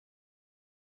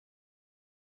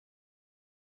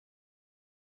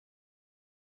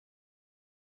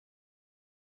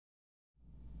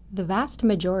The vast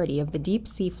majority of the deep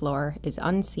seafloor is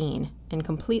unseen and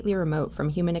completely remote from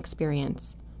human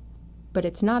experience, but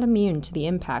it's not immune to the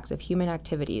impacts of human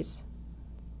activities.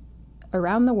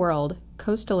 Around the world,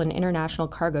 coastal and international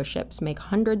cargo ships make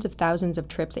hundreds of thousands of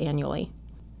trips annually.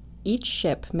 Each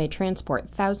ship may transport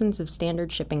thousands of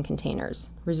standard shipping containers,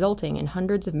 resulting in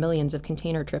hundreds of millions of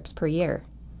container trips per year.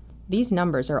 These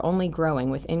numbers are only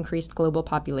growing with increased global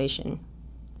population.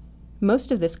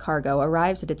 Most of this cargo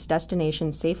arrives at its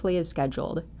destination safely as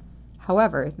scheduled.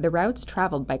 However, the routes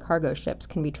traveled by cargo ships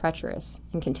can be treacherous,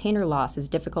 and container loss is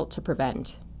difficult to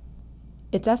prevent.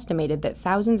 It's estimated that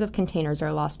thousands of containers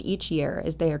are lost each year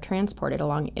as they are transported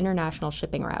along international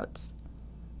shipping routes.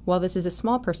 While this is a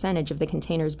small percentage of the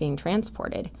containers being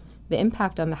transported, the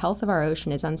impact on the health of our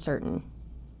ocean is uncertain.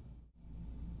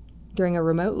 During a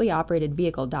remotely operated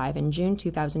vehicle dive in June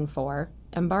 2004,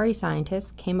 MBARI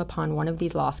scientists came upon one of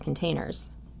these lost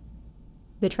containers.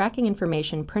 The tracking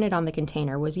information printed on the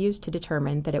container was used to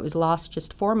determine that it was lost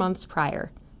just 4 months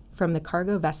prior from the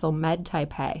cargo vessel Med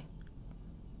Taipei.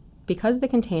 Because the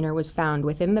container was found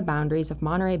within the boundaries of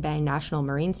Monterey Bay National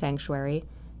Marine Sanctuary,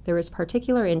 there was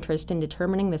particular interest in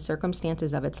determining the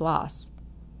circumstances of its loss.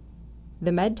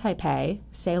 The Med Taipei,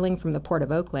 sailing from the port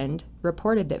of Oakland,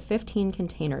 reported that 15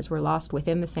 containers were lost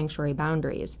within the sanctuary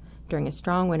boundaries during a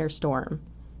strong winter storm,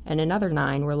 and another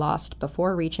 9 were lost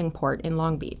before reaching port in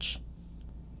Long Beach.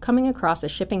 Coming across a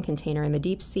shipping container in the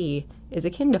deep sea is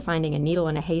akin to finding a needle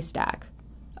in a haystack.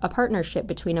 A partnership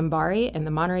between MBARI and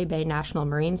the Monterey Bay National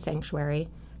Marine Sanctuary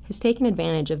has taken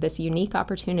advantage of this unique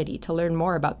opportunity to learn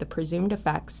more about the presumed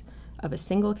effects of a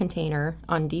single container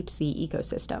on deep-sea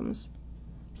ecosystems.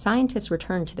 Scientists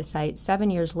returned to the site 7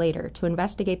 years later to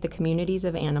investigate the communities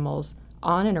of animals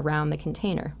on and around the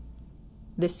container.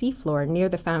 The seafloor near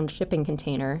the found shipping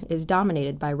container is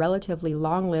dominated by relatively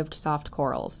long-lived soft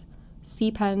corals,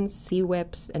 sea pens, sea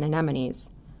whips, and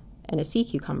anemones, and a sea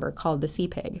cucumber called the sea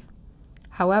pig.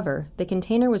 However, the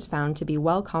container was found to be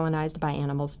well colonized by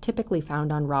animals typically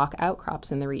found on rock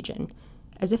outcrops in the region,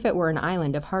 as if it were an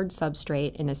island of hard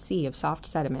substrate in a sea of soft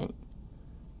sediment.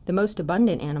 The most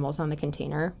abundant animals on the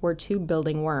container were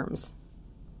tube-building worms.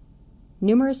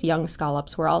 Numerous young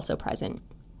scallops were also present.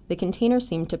 The container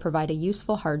seemed to provide a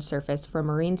useful hard surface for a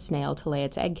marine snail to lay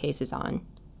its egg cases on.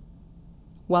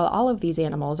 While all of these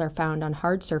animals are found on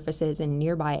hard surfaces in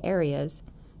nearby areas,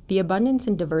 the abundance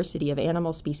and diversity of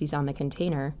animal species on the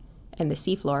container, and the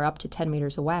seafloor up to 10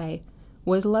 meters away,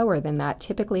 was lower than that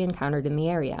typically encountered in the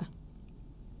area.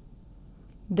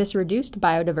 This reduced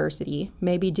biodiversity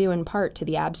may be due in part to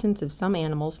the absence of some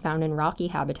animals found in rocky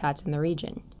habitats in the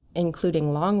region,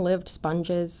 including long-lived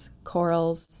sponges,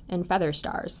 corals, and feather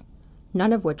stars,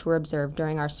 none of which were observed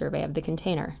during our survey of the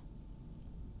container.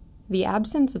 The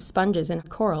absence of sponges and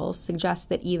corals suggests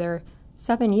that either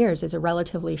 7 years is a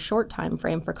relatively short time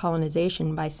frame for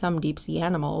colonization by some deep-sea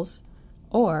animals,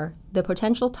 or the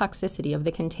potential toxicity of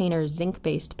the container's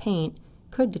zinc-based paint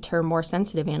could deter more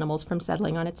sensitive animals from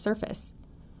settling on its surface.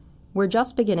 We're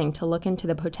just beginning to look into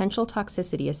the potential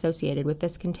toxicity associated with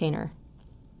this container.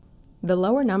 The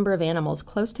lower number of animals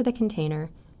close to the container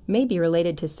may be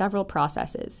related to several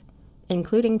processes,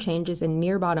 including changes in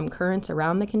near-bottom currents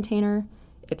around the container,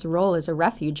 its role as a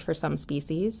refuge for some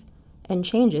species, and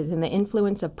changes in the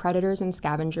influence of predators and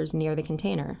scavengers near the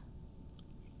container.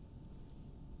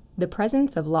 The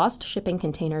presence of lost shipping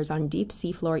containers on deep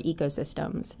seafloor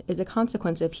ecosystems is a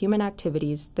consequence of human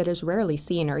activities that is rarely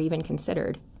seen or even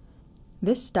considered.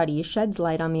 This study sheds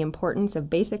light on the importance of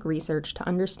basic research to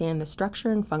understand the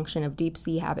structure and function of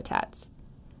deep-sea habitats.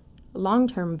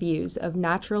 Long-term views of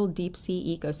natural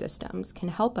deep-sea ecosystems can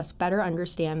help us better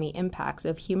understand the impacts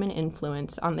of human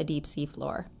influence on the deep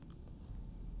seafloor.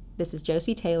 This is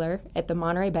Josi Taylor at the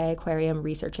Monterey Bay Aquarium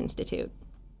Research Institute.